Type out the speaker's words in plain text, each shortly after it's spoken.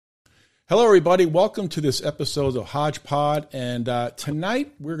Hello, everybody. Welcome to this episode of Hodgepod. And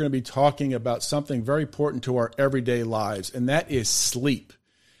tonight we're going to be talking about something very important to our everyday lives, and that is sleep.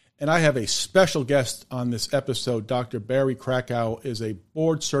 And I have a special guest on this episode. Dr. Barry Krakow is a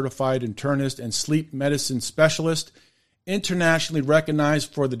board-certified internist and sleep medicine specialist, internationally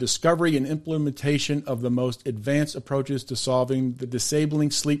recognized for the discovery and implementation of the most advanced approaches to solving the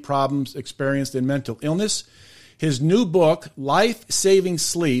disabling sleep problems experienced in mental illness. His new book, Life-Saving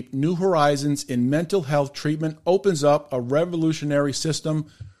Sleep, New Horizons in Mental Health Treatment, opens up a revolutionary system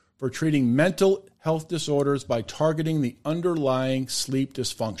for treating mental health disorders by targeting the underlying sleep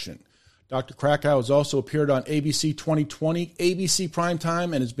dysfunction. Dr. Krakow has also appeared on ABC 2020, ABC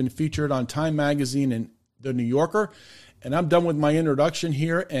Primetime, and has been featured on Time Magazine and The New Yorker. And I'm done with my introduction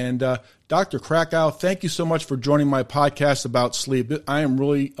here. And Dr. Krakow, thank you so much for joining my podcast about sleep. I am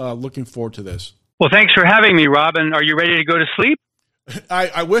really looking forward to this. Well, thanks for having me, Robin. Are you ready to go to sleep?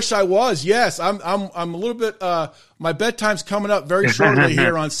 I wish I was. Yes, I'm a little bit. My bedtime's coming up very shortly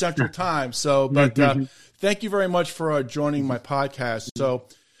here on Central Time. So, but thank you very much for joining my podcast. So,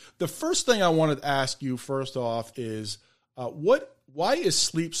 the first thing I wanted to ask you first off is why is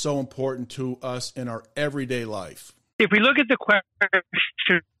sleep so important to us in our everyday life? If we look at the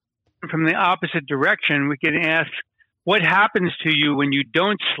question from the opposite direction, we can ask, what happens to you when you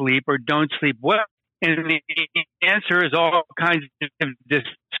don't sleep or don't sleep well? And the answer is all kinds of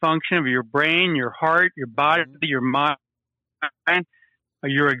dysfunction of your brain, your heart, your body, your mind.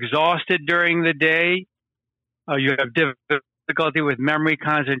 You're exhausted during the day. You have difficulty with memory,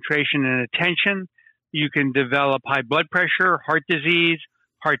 concentration, and attention. You can develop high blood pressure, heart disease,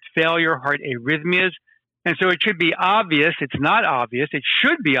 heart failure, heart arrhythmias. And so it should be obvious. It's not obvious. It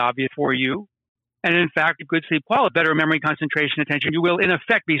should be obvious for you. And in fact, good sleep quality, better memory, concentration, attention, you will in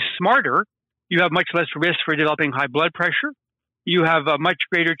effect be smarter. You have much less risk for developing high blood pressure. You have much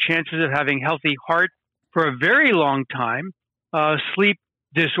greater chances of having healthy heart for a very long time. Sleep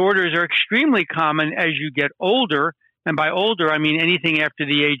disorders are extremely common as you get older. And by older, I mean anything after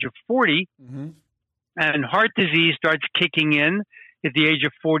the age of 40. Mm-hmm. And heart disease starts kicking in at the age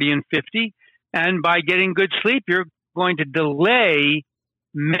of 40 and 50. And by getting good sleep, you're going to delay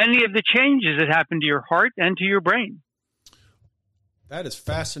many of the changes that happen to your heart and to your brain. That is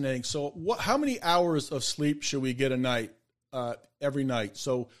fascinating. So how many hours of sleep should we get a night, every night?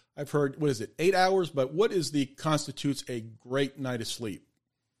 So I've heard, 8 hours? But what constitutes a great night of sleep?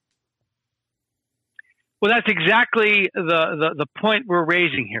 Well, that's exactly the point we're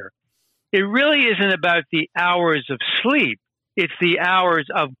raising here. It really isn't about the hours of sleep. It's the hours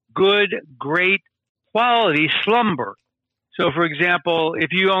of good, great quality slumber. So, for example,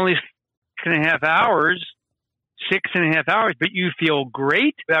 if you only 6.5 hours, but you feel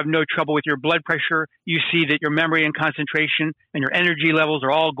great, you have no trouble with your blood pressure, you see that your memory and concentration and your energy levels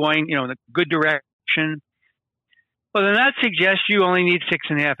are all going, in the good direction, well, then that suggests you only need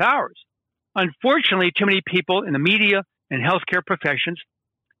 6.5 hours. Unfortunately, too many people in the media and healthcare professions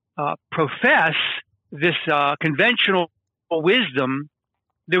profess this conventional wisdom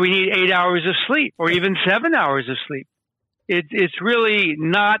that we need 8 hours of sleep or even 7 hours of sleep. It's really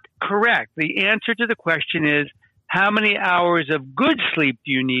not correct. The answer to the question is, how many hours of good sleep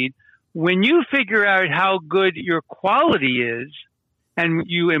do you need? When you figure out how good your quality is and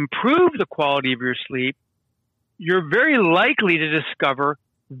you improve the quality of your sleep, you're very likely to discover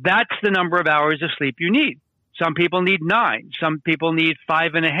that's the number of hours of sleep you need. Some people need 9. Some people need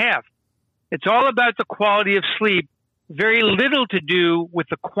 5.5. It's all about the quality of sleep, very little to do with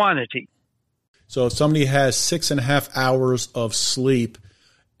the quantity. So if somebody has 6.5 hours of sleep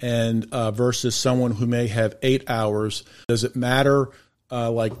and versus someone who may have 8 hours, does it matter?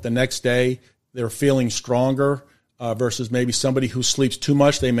 Like the next day they're feeling stronger versus maybe somebody who sleeps too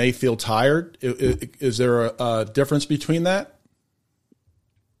much, they may feel tired. Is there a difference between that?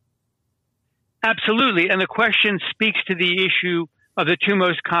 Absolutely. And the question speaks to the issue of the two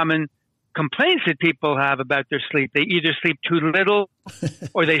most common complaints that people have about their sleep. They either sleep too little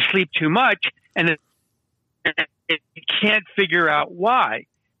or they sleep too much, and it can't figure out why.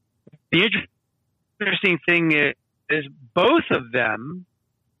 The interesting thing is both of them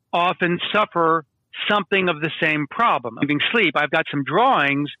often suffer something of the same problem. Sleep. I've got some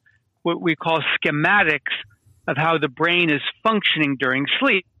drawings, what we call schematics, of how the brain is functioning during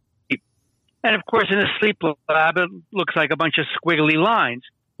sleep. And of course, in a sleep lab, it looks like a bunch of squiggly lines.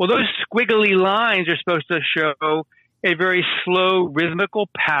 Well, those squiggly lines are supposed to show a very slow rhythmical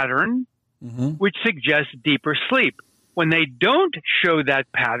pattern, which suggests deeper sleep. When they don't show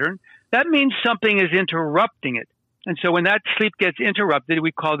that pattern, that means something is interrupting it. And so when that sleep gets interrupted,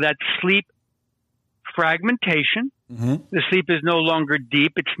 we call that sleep fragmentation. Mm-hmm. The sleep is no longer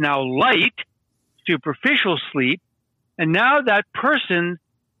deep. It's now light, superficial sleep. And now that person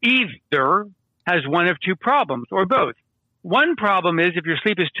either has one of two problems or both. One problem is if your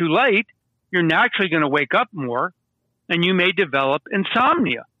sleep is too light, you're naturally going to wake up more and you may develop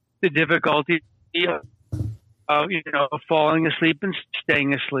insomnia, the difficulty of falling asleep and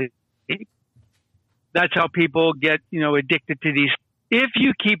staying asleep. That's how people get, addicted to these. If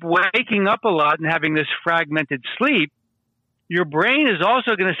you keep waking up a lot and having this fragmented sleep, your brain is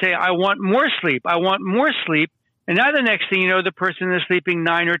also going to say, I want more sleep. I want more sleep. And now the next thing you know, the person is sleeping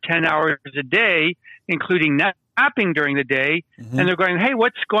 9 or 10 hours a day, including napping during the day. Mm-hmm. And they're going, hey,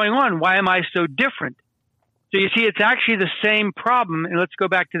 what's going on? Why am I so different? So you see, it's actually the same problem. And let's go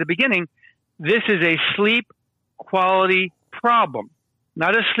back to the beginning. This is a sleep quality problem,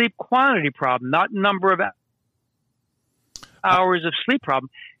 not a sleep quantity problem, not number of hours of sleep problem.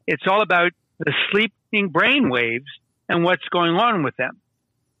 It's all about the sleeping brain waves and what's going on with them.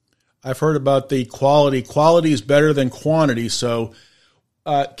 I've heard about the quality. Quality is better than quantity. So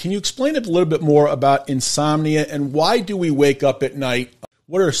can you explain a little bit more about insomnia and why do we wake up at night?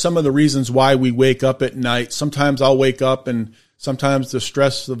 What are some of the reasons why we wake up at night? Sometimes I'll wake up and sometimes the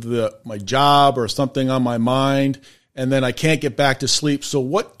stress of my job or something on my mind, and then I can't get back to sleep. So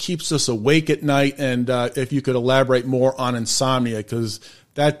what keeps us awake at night? And if you could elaborate more on insomnia, because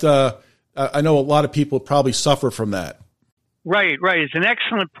that I know a lot of people probably suffer from that. Right. It's an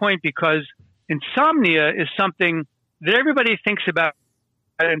excellent point because insomnia is something that everybody thinks about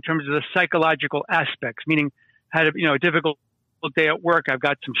in terms of the psychological aspects, meaning had a difficult day at work, I've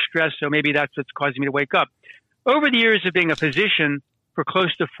got some stress, so maybe that's what's causing me to wake up. Over the years of being a physician for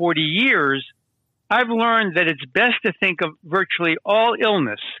close to 40 years, I've learned that it's best to think of virtually all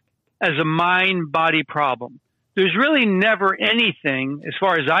illness as a mind-body problem. There's really never anything, as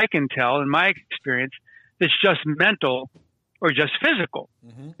far as I can tell in my experience, that's just mental or just physical.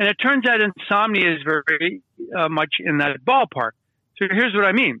 Mm-hmm. And it turns out insomnia is very much in that ballpark. So here's what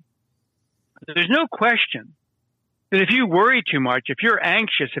I mean. There's no question that if you worry too much, if you're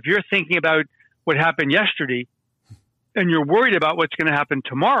anxious, if you're thinking about what happened yesterday and you're worried about what's going to happen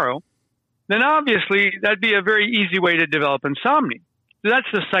tomorrow, then obviously that'd be a very easy way to develop insomnia. So that's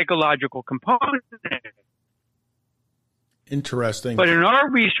the psychological component. Interesting. But in our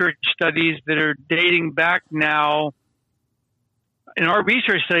research studies that are dating back now,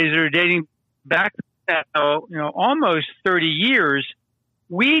 almost 30 years,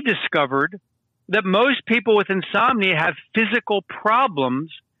 we discovered that most people with insomnia have physical problems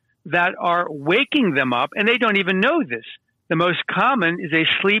that are waking them up, and they don't even know this. The most common is a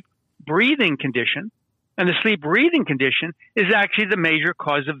sleep breathing condition, and the sleep breathing condition is actually the major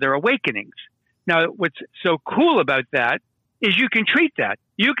cause of their awakenings. Now, what's so cool about that is you can treat that.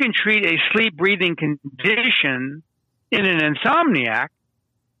 You can treat a sleep breathing condition in an insomniac,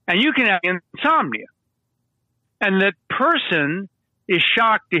 and you can have insomnia. And that person is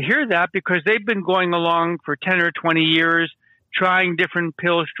shocked to hear that because they've been going along for 10 or 20 years, trying different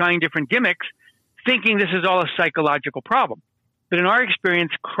pills, trying different gimmicks, thinking this is all a psychological problem. But in our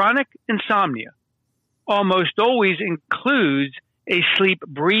experience, chronic insomnia almost always includes a sleep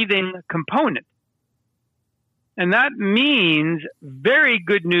breathing component. And that means very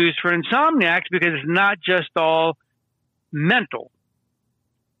good news for insomniacs because it's not just all mental.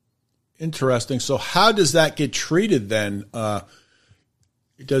 Interesting. So how does that get treated then?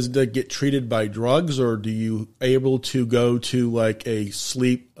 Does that get treated by drugs, or do you able to go to like a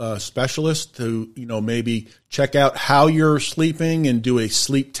sleep specialist to, maybe check out how you're sleeping and do a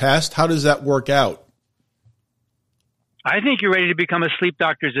sleep test? How does that work out? I think you're ready to become a sleep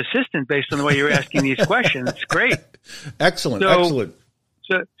doctor's assistant based on the way you're asking these questions. It's great. Excellent.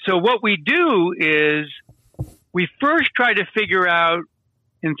 So what we do is we first try to figure out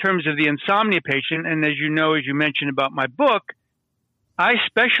in terms of the insomnia patient, and as you mentioned about my book, I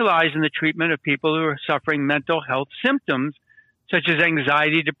specialize in the treatment of people who are suffering mental health symptoms such as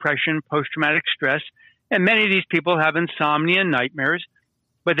anxiety, depression, post-traumatic stress, and many of these people have insomnia and nightmares,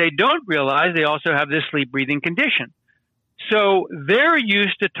 but they don't realize they also have this sleep breathing condition. So they're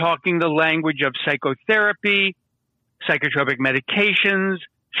used to talking the language of psychotherapy, psychotropic medications,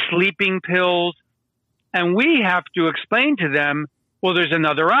 sleeping pills, and we have to explain to them, well, there's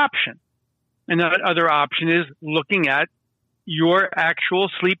another option. And that other option is looking at your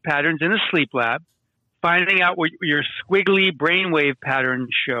actual sleep patterns in a sleep lab, finding out what your squiggly brainwave patterns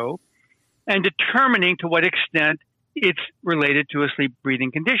show, and determining to what extent it's related to a sleep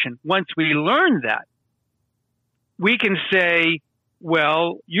breathing condition. Once we learn that, we can say,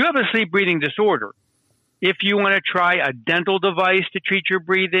 well, you have a sleep breathing disorder. If you want to try a dental device to treat your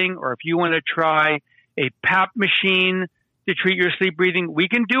breathing, or if you want to try a PAP machine to treat your sleep breathing. We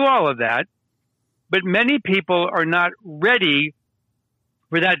can do all of that. But many people are not ready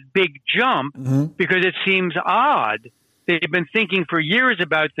for that big jump because it seems odd. They've been thinking for years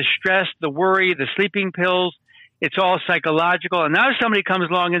about the stress, the worry, the sleeping pills. It's all psychological. And now somebody comes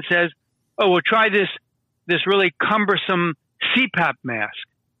along and says, oh, we'll try this really cumbersome CPAP mask.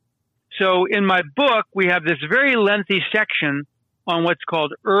 So in my book, we have this very lengthy section on what's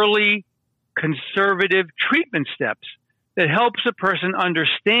called early conservative treatment steps that helps a person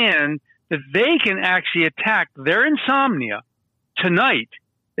understand that they can actually attack their insomnia tonight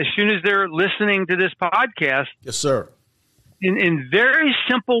as soon as they're listening to this podcast. Yes, sir. In very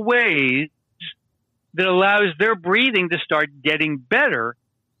simple ways that allows their breathing to start getting better.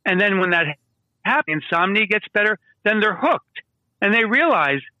 And then when that happens, insomnia gets better, then they're hooked. And they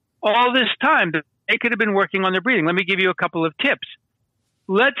realize all this time that they could have been working on their breathing. Let me give you a couple of tips.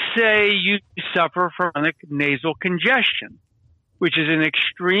 Let's say you suffer from chronic nasal congestion, which is an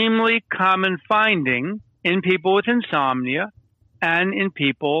extremely common finding in people with insomnia and in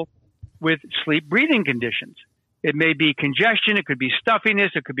people with sleep breathing conditions. It may be congestion, it could be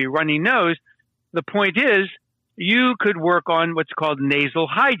stuffiness, it could be runny nose. The point is, you could work on what's called nasal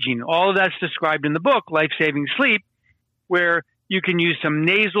hygiene. All of that's described in the book, Life-Saving Sleep, where you can use some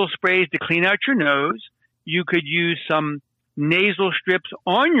nasal sprays to clean out your nose. You could use some nasal strips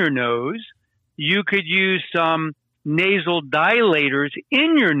on your nose. You could use some nasal dilators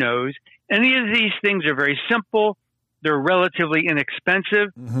in your nose. Any of these things are very simple. They're relatively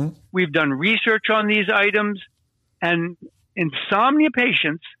inexpensive. We've done research on these items, and insomnia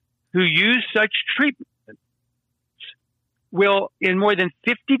patients who use such treatments will, in more than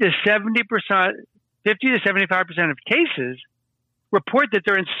 50 to 75% of cases, report that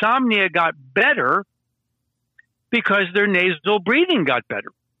their insomnia got better because their nasal breathing got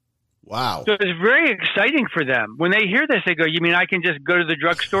better. Wow. So it's very exciting for them. When they hear this, they go, you mean I can just go to the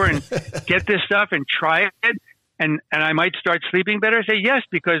drugstore and get this stuff and try it and I might start sleeping better? I say, yes,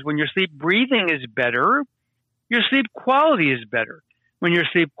 because when your sleep breathing is better, your sleep quality is better. When your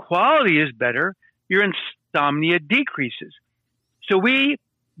sleep quality is better, your insomnia decreases. So we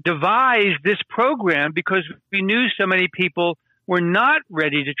devised this program because we knew so many people were not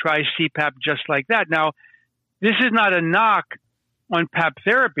ready to try CPAP just like that. Now, this is not a knock on PAP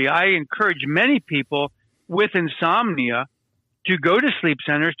therapy. I encourage many people with insomnia to go to sleep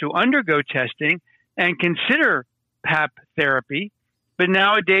centers to undergo testing and consider PAP therapy. But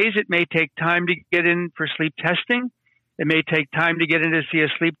nowadays, it may take time to get in for sleep testing. It may take time to get in to see a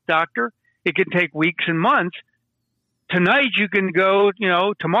sleep doctor. It can take weeks and months. Tonight, you can go,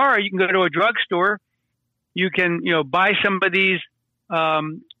 tomorrow you can go to a drugstore. You can, buy some of these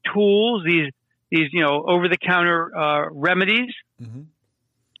tools, these over-the-counter remedies, and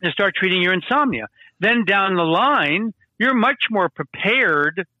start treating your insomnia. Then down the line, you're much more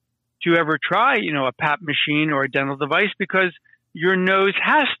prepared to ever try, a PAP machine or a dental device because your nose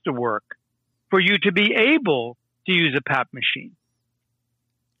has to work for you to be able to use a PAP machine.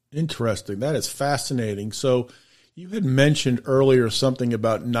 Interesting. That is fascinating. So you had mentioned earlier something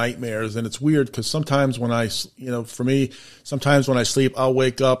about nightmares, and it's weird because sometimes when for me, sometimes when I sleep, I'll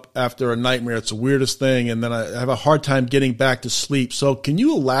wake up after a nightmare. It's the weirdest thing, and then I have a hard time getting back to sleep. So can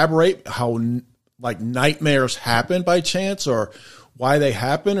you elaborate how nightmares happen by chance, or why they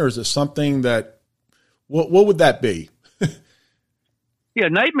happen, or is it something that, what would that be? Yeah,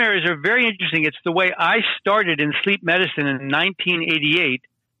 nightmares are very interesting. It's the way I started in sleep medicine in 1988,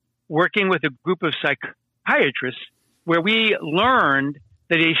 working with a group of psychiatrists, where we learned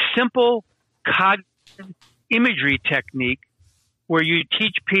that a simple cognitive imagery technique where you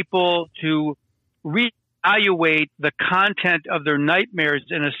teach people to reevaluate the content of their nightmares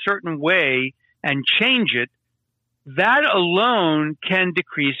in a certain way and change it, that alone can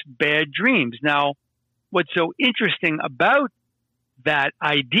decrease bad dreams. Now, what's so interesting about that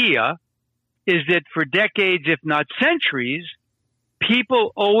idea is that for decades, if not centuries,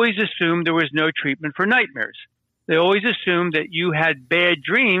 people always assumed there was no treatment for nightmares. They always assumed that you had bad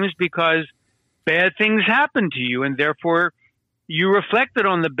dreams because bad things happened to you, and therefore you reflected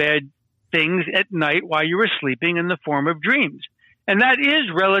on the bad things at night while you were sleeping in the form of dreams. And that is,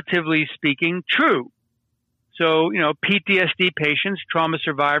 relatively speaking, true. So, PTSD patients, trauma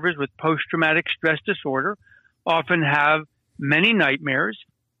survivors with post-traumatic stress disorder, often have many nightmares,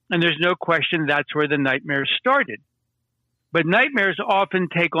 and there's no question that's where the nightmares started. But nightmares often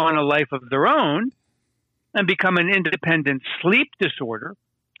take on a life of their own and become an independent sleep disorder.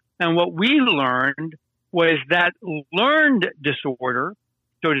 And what we learned was that learned disorder,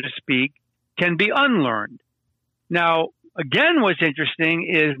 so to speak, can be unlearned. Now, again, what's interesting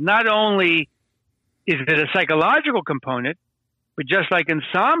is not only Is it a psychological component? But just like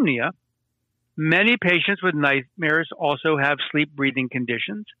insomnia, many patients with nightmares also have sleep breathing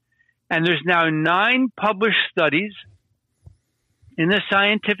conditions. And there's now 9 published studies in the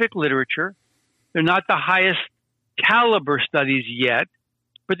scientific literature. They're not the highest caliber studies yet,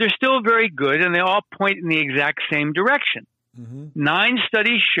 but they're still very good, and they all point in the exact same direction. 9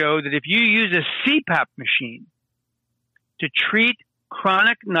 studies show that if you use a CPAP machine to treat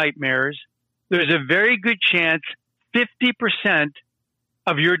chronic nightmares, there's a very good chance 50%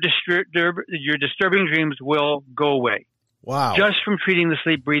 of your disturbing dreams will go away. Wow. Just from treating the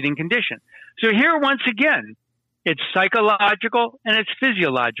sleep breathing condition. So here, once again, it's psychological and it's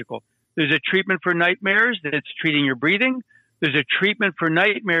physiological. There's a treatment for nightmares that's treating your breathing. There's a treatment for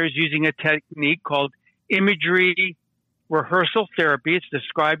nightmares using a technique called imagery rehearsal therapy. It's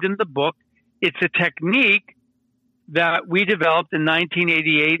described in the book. It's a technique that we developed in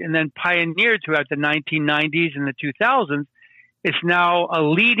 1988 and then pioneered throughout the 1990s and the 2000s. It's now a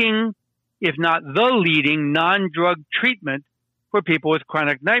leading, if not the leading, non-drug treatment for people with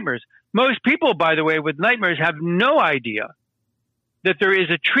chronic nightmares. Most people, by the way, with nightmares have no idea that there is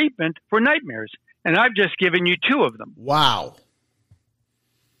a treatment for nightmares. And I've just given you 2 of them. Wow.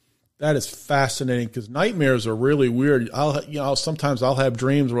 That is fascinating because nightmares are really weird. Sometimes I'll have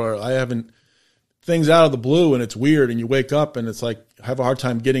dreams where I haven't things out of the blue and it's weird and you wake up and it's like, I have a hard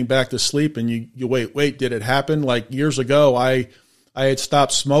time getting back to sleep and you wait, did it happen? Like years ago, I had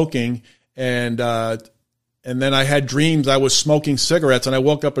stopped smoking and then I had dreams I was smoking cigarettes and I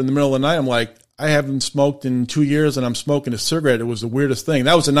woke up in the middle of the night. I'm like, I haven't smoked in 2 years and I'm smoking a cigarette. It was the weirdest thing.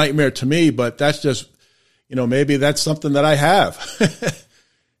 That was a nightmare to me, but that's just, maybe that's something that I have.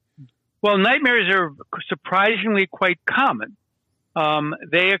 Well, nightmares are surprisingly quite common.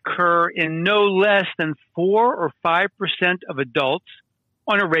 They occur in no less than 4 or 5% of adults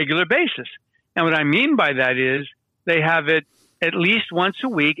on a regular basis. And what I mean by that is they have it at least once a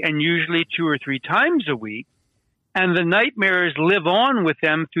week and usually 2 or 3 times a week. And the nightmares live on with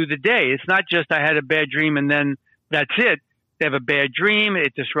them through the day. It's not just I had a bad dream and then that's it. They have a bad dream.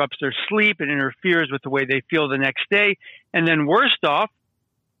 It disrupts their sleep. It interferes with the way they feel the next day. And then worst off,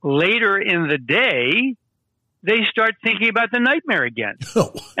 later in the day, they start thinking about the nightmare again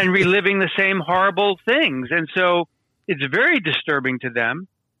and reliving the same horrible things. And so it's very disturbing to them.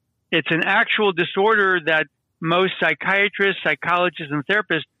 It's an actual disorder that most psychiatrists, psychologists, and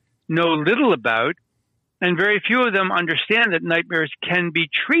therapists know little about. And very few of them understand that nightmares can be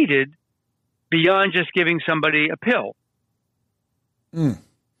treated beyond just giving somebody a pill.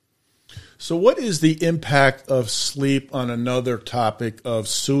 So what is the impact of sleep on another topic of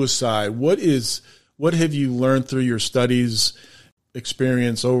suicide? What have you learned through your studies,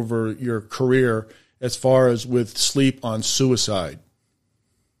 experience over your career as far as with sleep on suicide?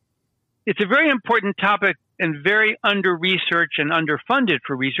 It's a very important topic and very under-researched and underfunded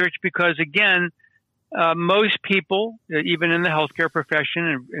for research because, again, most people, even in the healthcare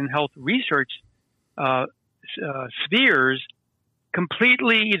profession and health research spheres,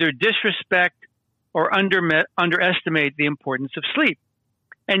 completely either disrespect or underestimate the importance of sleep.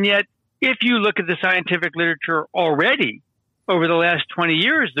 And yet, if you look at the scientific literature already, over the last 20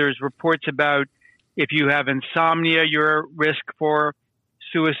 years, there's reports about if you have insomnia, you're at risk for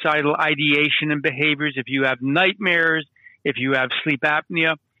suicidal ideation and behaviors. If you have nightmares, if you have sleep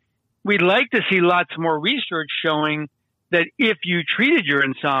apnea, we'd like to see lots more research showing that if you treated your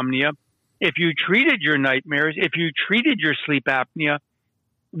insomnia, if you treated your nightmares, if you treated your sleep apnea,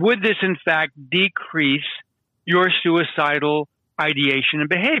 would this in fact decrease your suicidal ideation and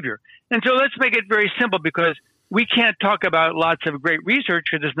behavior? And so let's make it very simple because we can't talk about lots of great research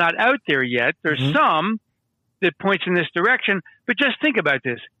because it's not out there yet. There's some that points in this direction, but just think about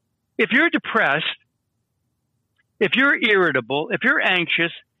this. If you're depressed, if you're irritable, if you're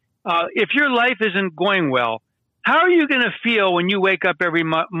anxious, if your life isn't going well, how are you going to feel when you wake up every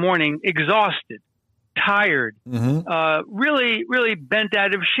morning exhausted, tired, really, really bent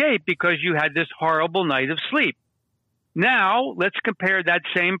out of shape because you had this horrible night of sleep? Now, let's compare that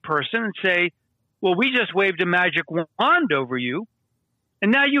same person and say, well, we just waved a magic wand over you,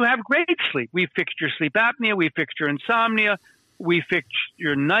 and now you have great sleep. We fixed your sleep apnea. We fixed your insomnia. We fixed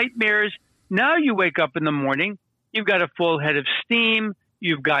your nightmares. Now you wake up in the morning. You've got a full head of steam.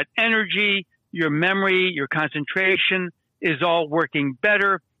 You've got energy. Your memory, your concentration is all working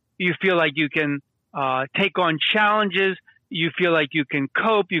better. You feel like you can take on challenges. You feel like you can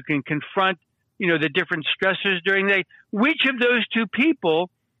cope. You can confront, the different stressors during the day. Which of those two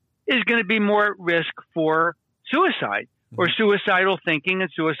people is going to be more at risk for suicide or suicidal thinking and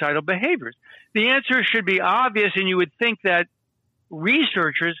suicidal behaviors? The answer should be obvious, and you would think that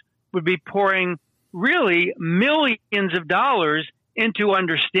researchers would be pouring really millions of dollars into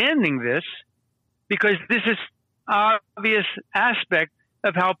understanding this, because this is obvious aspect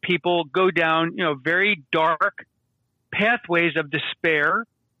of how people go down, very dark pathways of despair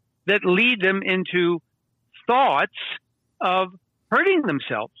that lead them into thoughts of hurting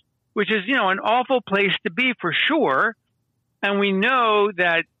themselves, which is, an awful place to be for sure. And we know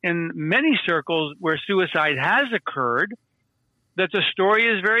that in many circles where suicide has occurred, that the story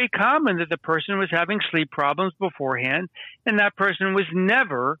is very common that the person was having sleep problems beforehand, and that person was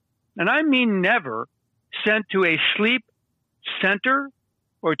never, and I mean never, sent to a sleep center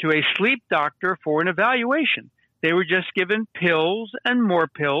or to a sleep doctor for an evaluation. They were just given pills and more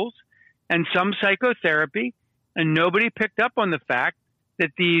pills and some psychotherapy, and nobody picked up on the fact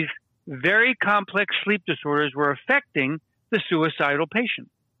that these very complex sleep disorders were affecting the suicidal patient.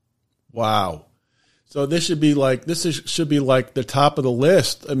 Wow. So this should be like the top of the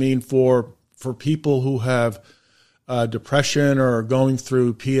list. I mean, for people who have depression or are going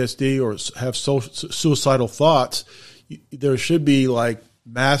through PSD or have suicidal thoughts, there should be like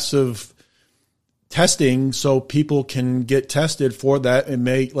massive testing so people can get tested for that and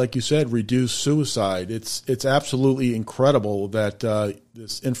may, like you said, reduce suicide. It's absolutely incredible that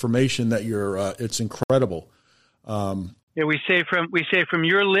this information that it's incredible. Yeah, we say from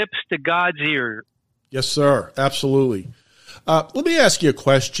your lips to God's ear. Yes, sir. Absolutely. Let me ask you a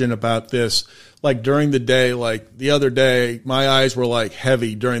question about this. Like during the day, like the other day, my eyes were like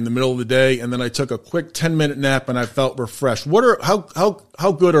heavy during the middle of the day, and then I took a quick 10-minute nap and I felt refreshed.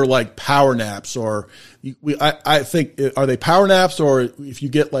 How good are like power naps? Or I think, are they power naps, or if you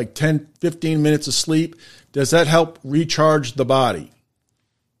get like 10, 15 minutes of sleep, does that help recharge the body?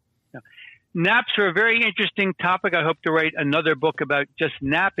 Naps are a very interesting topic. I hope to write another book about just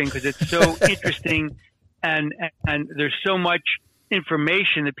napping because it's so interesting, and there's so much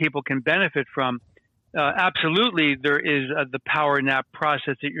information that people can benefit from. Absolutely, there is the power nap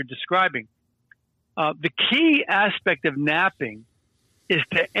process that you're describing. The key aspect of napping is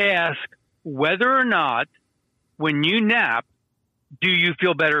to ask whether or not, when you nap, do you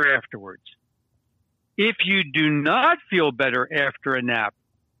feel better afterwards? If you do not feel better after a nap,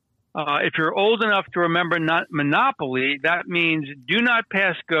 if you're old enough to remember Monopoly, that means do not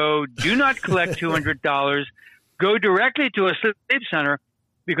pass go, do not collect $200, go directly to a sleep center,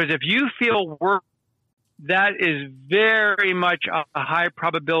 because if you feel worse, that is very much a high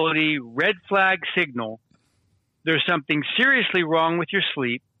probability red flag signal. There's something seriously wrong with your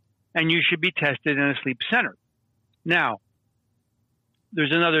sleep, and you should be tested in a sleep center. Now,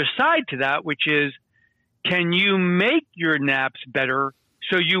 there's another side to that, which is, can you make your naps better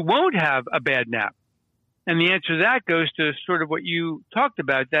so you won't have a bad nap? And the answer to that goes to sort of what you talked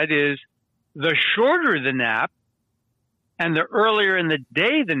about. That is, the shorter the nap and the earlier in the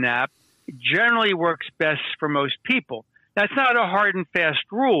day the nap generally works best for most people. That's not a hard and fast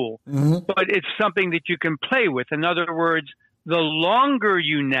rule, but it's something that you can play with. In other words, the longer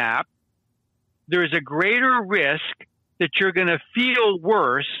you nap, there's a greater risk that you're going to feel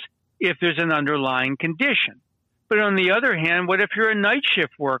worse if there's an underlying condition. But on the other hand, what if you're a night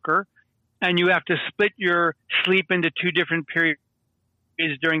shift worker and you have to split your sleep into two different periods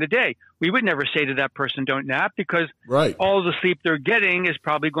during the day? We would never say to that person, don't nap, because all the sleep they're getting is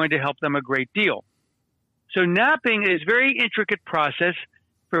probably going to help them a great deal. So napping is a very intricate process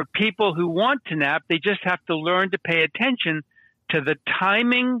for people who want to nap. They just have to learn to pay attention to the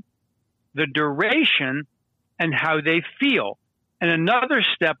timing, the duration, and how they feel. And another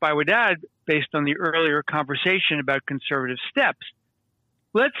step I would add, based on the earlier conversation about conservative steps,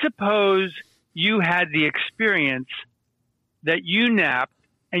 let's suppose you had the experience that you napped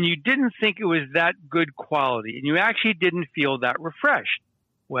and you didn't think it was that good quality, and you actually didn't feel that refreshed.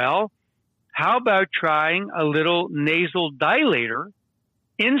 Well, how about trying a little nasal dilator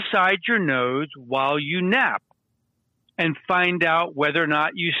inside your nose while you nap and find out whether or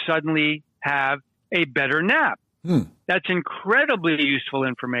not you suddenly have a better nap? That's incredibly useful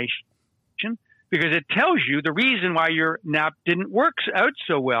information, because it tells you the reason why your nap didn't work out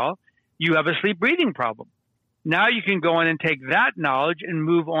so well. You have a sleep breathing problem. Now you can go in and take that knowledge and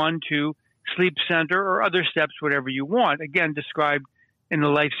move on to sleep center or other steps, whatever you want. Again, described in the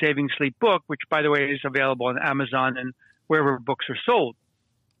Life Saving Sleep book, which, by the way, is available on Amazon and wherever books are sold.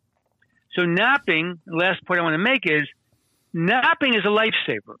 So napping, the last point I want to make is, napping is a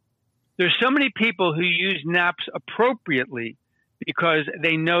lifesaver. There's so many people who use naps appropriately because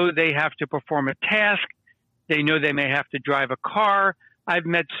they know they have to perform a task. They know they may have to drive a car. I've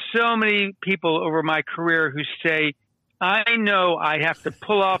met so many people over my career who say, I know I have to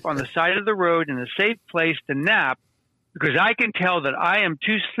pull off on the side of the road in a safe place to nap because I can tell that I am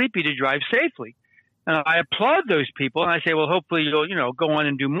too sleepy to drive safely. And I applaud those people, and I say, well, hopefully you'll go on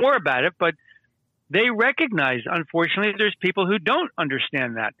and do more about it. But they recognize, unfortunately, there's people who don't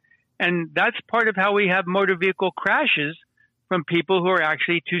understand that. And that's part of how we have motor vehicle crashes from people who are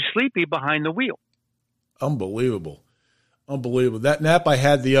actually too sleepy behind the wheel. Unbelievable. That nap I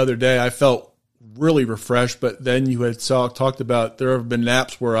had the other day, I felt really refreshed, but then you had talked about there have been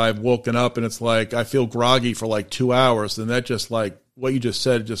naps where I've woken up and it's like I feel groggy for like 2 hours, and that just like what you just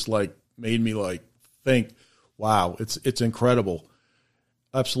said just like made me like think, wow, it's incredible.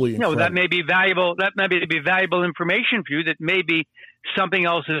 Absolutely incredible. That may be valuable. That may be valuable information for you. That maybe something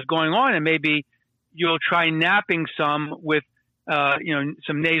else is going on, and maybe you'll try napping some with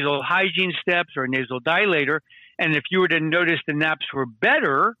some nasal hygiene steps or a nasal dilator. And if you were to notice the naps were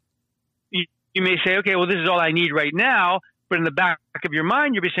better, you may say, okay, well, this is all I need right now. But in the back of your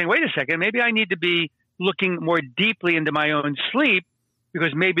mind, you'll be saying, wait a second, maybe I need to be looking more deeply into my own sleep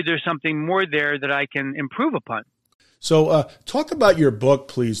because maybe there's something more there that I can improve upon. So talk about your book,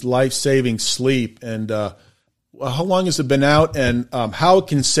 please, Life-Saving Sleep, and how long has it been out, and how it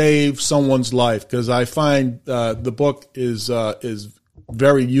can save someone's life? Because I find the book is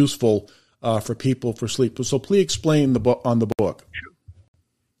very useful for people for sleep. So please explain the book on the book.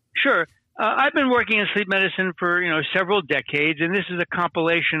 Sure. I've been working in sleep medicine for several decades, and this is a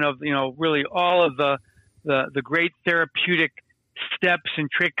compilation of really all of the great therapeutic steps and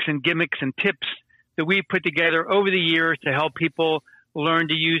tricks and gimmicks and tips that we put together over the years to help people learn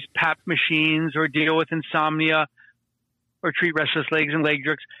to use PAP machines or deal with insomnia or treat restless legs and leg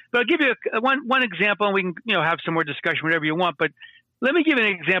jerks. But I'll give you one example, and we can have some more discussion, whatever you want. But let me give an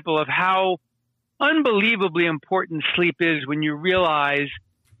example of how unbelievably important sleep is when you realize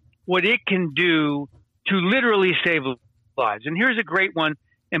what it can do to literally save lives. And here's a great one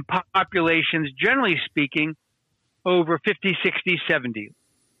in populations, generally speaking, over 50, 60, 70.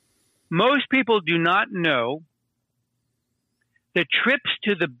 Most people do not know that trips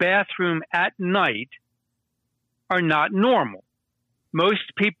to the bathroom at night are not normal.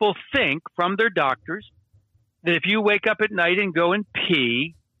 Most people think from their doctors that if you wake up at night and go and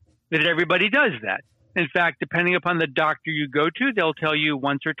pee, that everybody does that. In fact, depending upon the doctor you go to, they'll tell you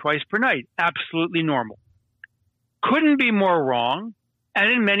once or twice per night. Absolutely normal. Couldn't be more wrong,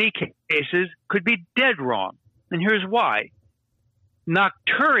 and in many cases could be dead wrong. And here's why.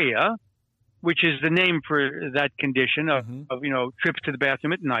 Nocturia, which is the name for that condition of trips to the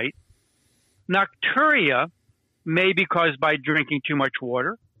bathroom at night, nocturia may be caused by drinking too much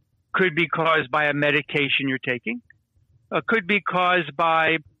water, could be caused by a medication you're taking, could be caused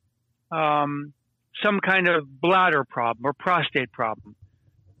by some kind of bladder problem or prostate problem.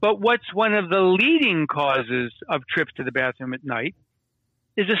 But what's one of the leading causes of trips to the bathroom at night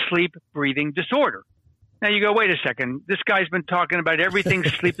is a sleep breathing disorder. Now you go, wait a second. This guy's been talking about everything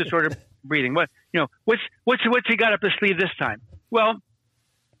sleep disorder breathing. What's he got up his sleeve this time? Well,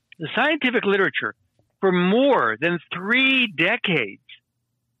 the scientific literature for more than 3 decades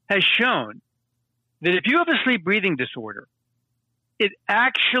has shown that if you have a sleep breathing disorder, it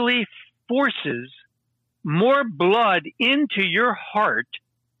actually forces more blood into your heart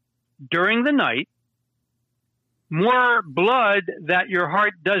during the night, more blood that your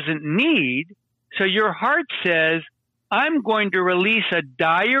heart doesn't need. So your heart says, I'm going to release a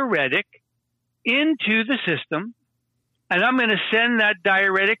diuretic into the system, and I'm going to send that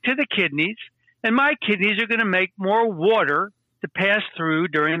diuretic to the kidneys, and my kidneys are going to make more water to pass through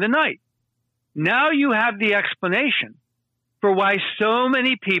during the night. Now you have the explanation for why so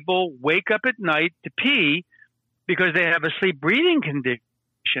many people wake up at night to pee, because they have a sleep breathing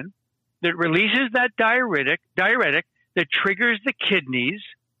condition that releases that diuretic that triggers the kidneys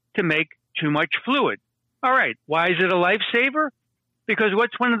to make too much fluid. All right. Why is it a lifesaver? Because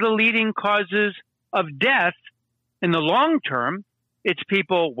what's one of the leading causes of death in the long term? It's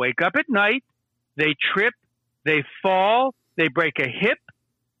people wake up at night, they trip, they fall, they break a hip,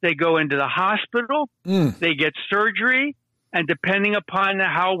 they go into the hospital, they get surgery, and depending upon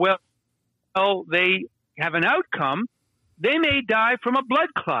how well they have an outcome, they may die from a blood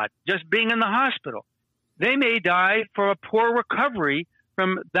clot just being in the hospital. They may die for a poor recovery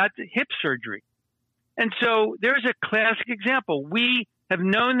from that hip surgery. And so there's a classic example. We have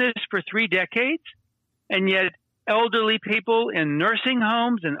known this for 3 decades, and yet elderly people in nursing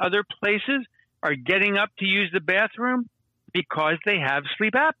homes and other places are getting up to use the bathroom because they have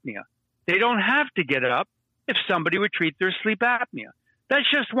sleep apnea. They don't have to get up if somebody would treat their sleep apnea. That's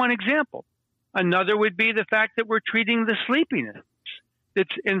just one example. Another would be the fact that we're treating the sleepiness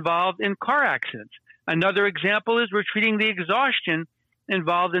that's involved in car accidents. Another example is we're treating the exhaustion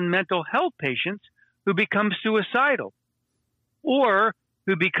involved in mental health patients who become suicidal or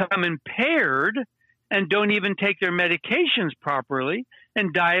who become impaired and don't even take their medications properly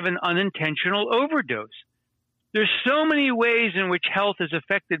and die of an unintentional overdose. There's so many ways in which health is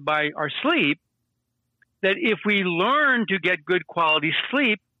affected by our sleep that if we learn to get good quality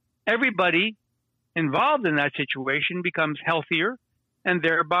sleep, everybody involved in that situation becomes healthier and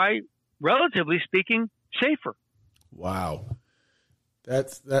thereby, relatively speaking, safer. Wow.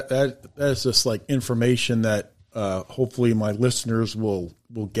 That is just like information that hopefully my listeners will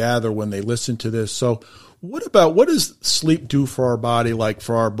gather when they listen to this. So what does sleep do for our body, like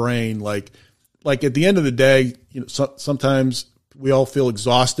for our brain? Like at the end of the day, sometimes we all feel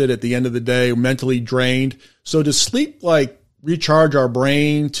exhausted at the end of the day, mentally drained. So does sleep like recharge our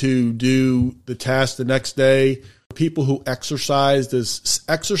brain to do the task the next day? People who exercise, does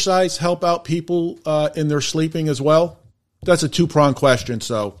exercise help out people in their sleeping as well? That's a two-pronged question.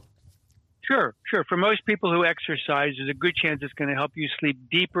 So, Sure. For most people who exercise, there's a good chance it's going to help you sleep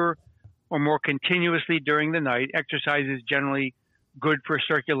deeper or more continuously during the night. Exercise is generally good for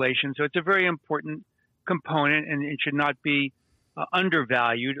circulation, so it's a very important component, and it should not be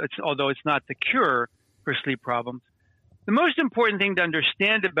undervalued, although it's not the cure for sleep problems. The most important thing to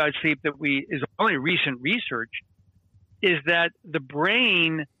understand about sleep is only recent research is that the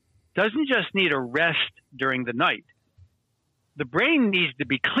brain doesn't just need a rest during the night. The brain needs to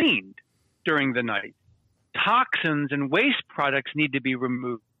be cleaned during the night. Toxins and waste products need to be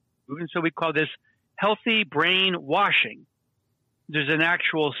removed. And so we call this healthy brain washing. There's an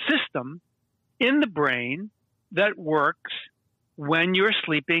actual system in the brain that works when you're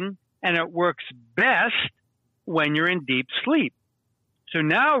sleeping, and it works best when you're in deep sleep. So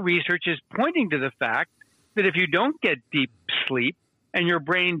now research is pointing to the fact that if you don't get deep sleep and your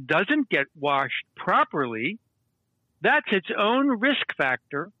brain doesn't get washed properly, that's its own risk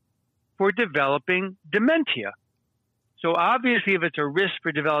factor for developing dementia. So obviously, if it's a risk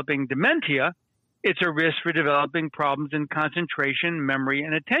for developing dementia, it's a risk for developing problems in concentration, memory,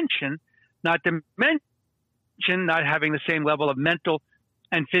 and attention, not to mention not having the same level of mental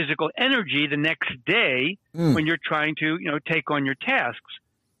and physical energy the next day when you're trying to, take on your tasks.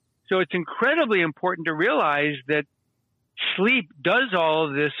 So it's incredibly important to realize that sleep does all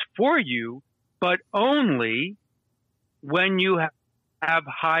of this for you, but only when you have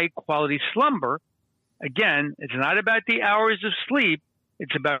high quality slumber. Again, it's not about the hours of sleep.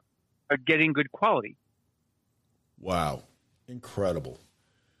 It's about getting good quality. Wow. Incredible.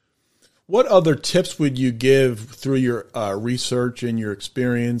 What other tips would you give through your research and your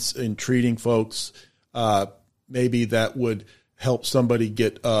experience in treating folks, maybe that would help somebody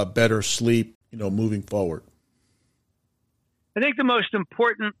get better sleep, moving forward? I think the most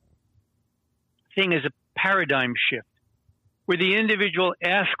important thing is a paradigm shift where the individual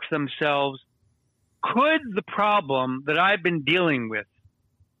asks themselves, could the problem that I've been dealing with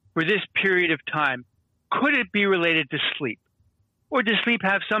for this period of time, could it be related to sleep? Or does sleep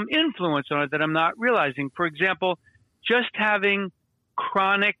have some influence on it that I'm not realizing? For example, just having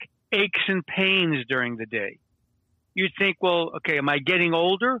chronic aches and pains during the day. You'd think, well, okay, am I getting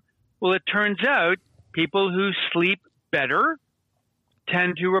older? Well, it turns out people who sleep better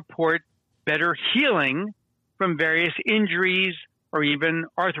tend to report better healing from various injuries or even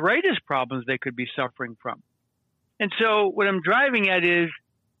arthritis problems they could be suffering from. And so what I'm driving at is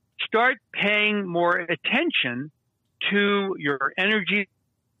start paying more attention to your energy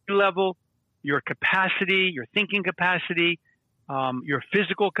level, your capacity, your thinking capacity, your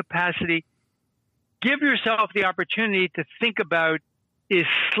physical capacity. Give yourself the opportunity to think about, is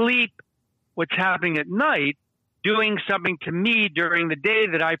sleep, what's happening at night, doing something to me during the day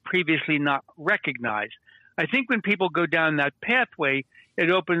that I previously not recognized? I think when people go down that pathway, it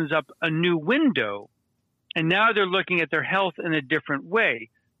opens up a new window. And now they're looking at their health in a different way.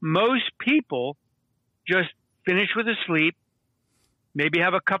 Most people just finish with a sleep, maybe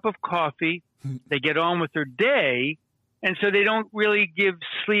have a cup of coffee, they get on with their day, and so they don't really give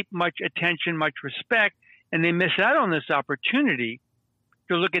sleep much attention, much respect, and they miss out on this opportunity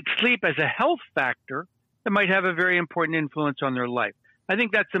to look at sleep as a health factor that might have a very important influence on their life. I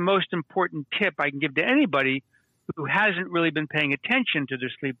think that's the most important tip I can give to anybody who hasn't really been paying attention to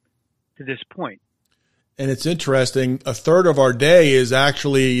their sleep to this point. And it's interesting. A third of our day is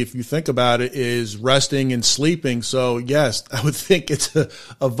actually, if you think about it, is resting and sleeping. So yes, I would think it's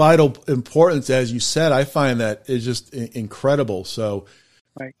a vital importance. As you said, I find that is just incredible. So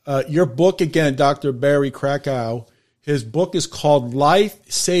right. Your book, again, Dr. Barry Krakow, his book is called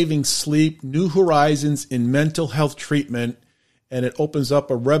Life-Saving Sleep, New Horizons in Mental Health Treatment. And it opens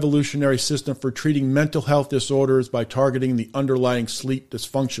up a revolutionary system for treating mental health disorders by targeting the underlying sleep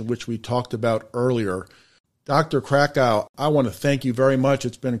dysfunction, which we talked about earlier. Dr. Krakow, I want to thank you very much.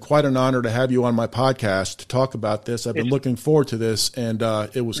 It's been quite an honor to have you on my podcast to talk about this. I've been looking forward to this, and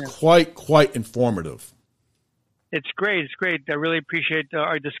it was quite informative. It's great. It's great. I really appreciate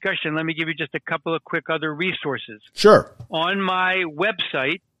our discussion. Let me give you just a couple of quick other resources. Sure. On my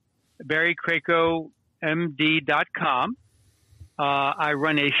website, barrykrakowmd.com, I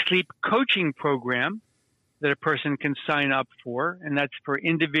run a sleep coaching program that a person can sign up for, and that's for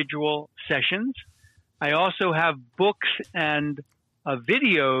individual sessions. I also have books and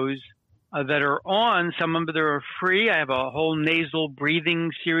videos that are on. Some of them are free. I have a whole nasal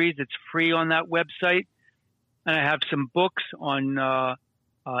breathing series that's free on that website. And I have some books on and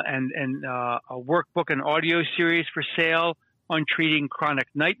a workbook and audio series for sale on treating chronic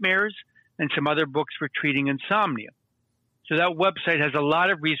nightmares, and some other books for treating insomnia. So that website has a lot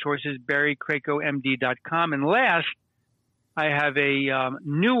of resources, barrykrakowmd.com. And last, I have a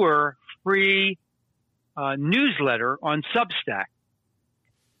newer free newsletter on Substack.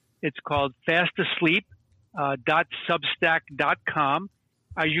 It's called fastasleep.substack.com.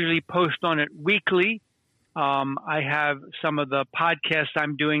 I usually post on it weekly. I have some of the podcasts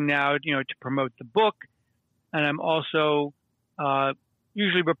I'm doing now, to promote the book. And I'm also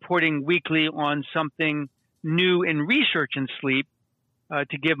usually reporting weekly on something new in research in sleep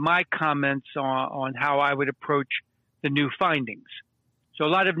to give my comments on how I would approach the new findings. So a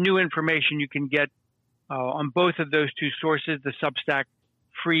lot of new information you can get on both of those two sources, the Substack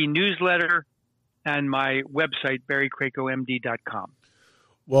free newsletter and my website, barrykrakowmd.com.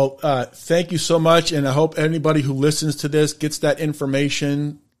 Well, thank you so much, and I hope anybody who listens to this gets that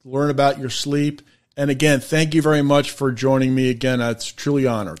information, learn about your sleep. And again, thank you very much for joining me again. It's truly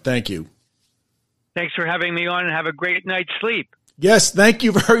an honor. Thank you. Thanks for having me on, and have a great night's sleep. Yes, thank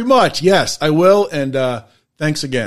you very much. Yes, I will, and thanks again.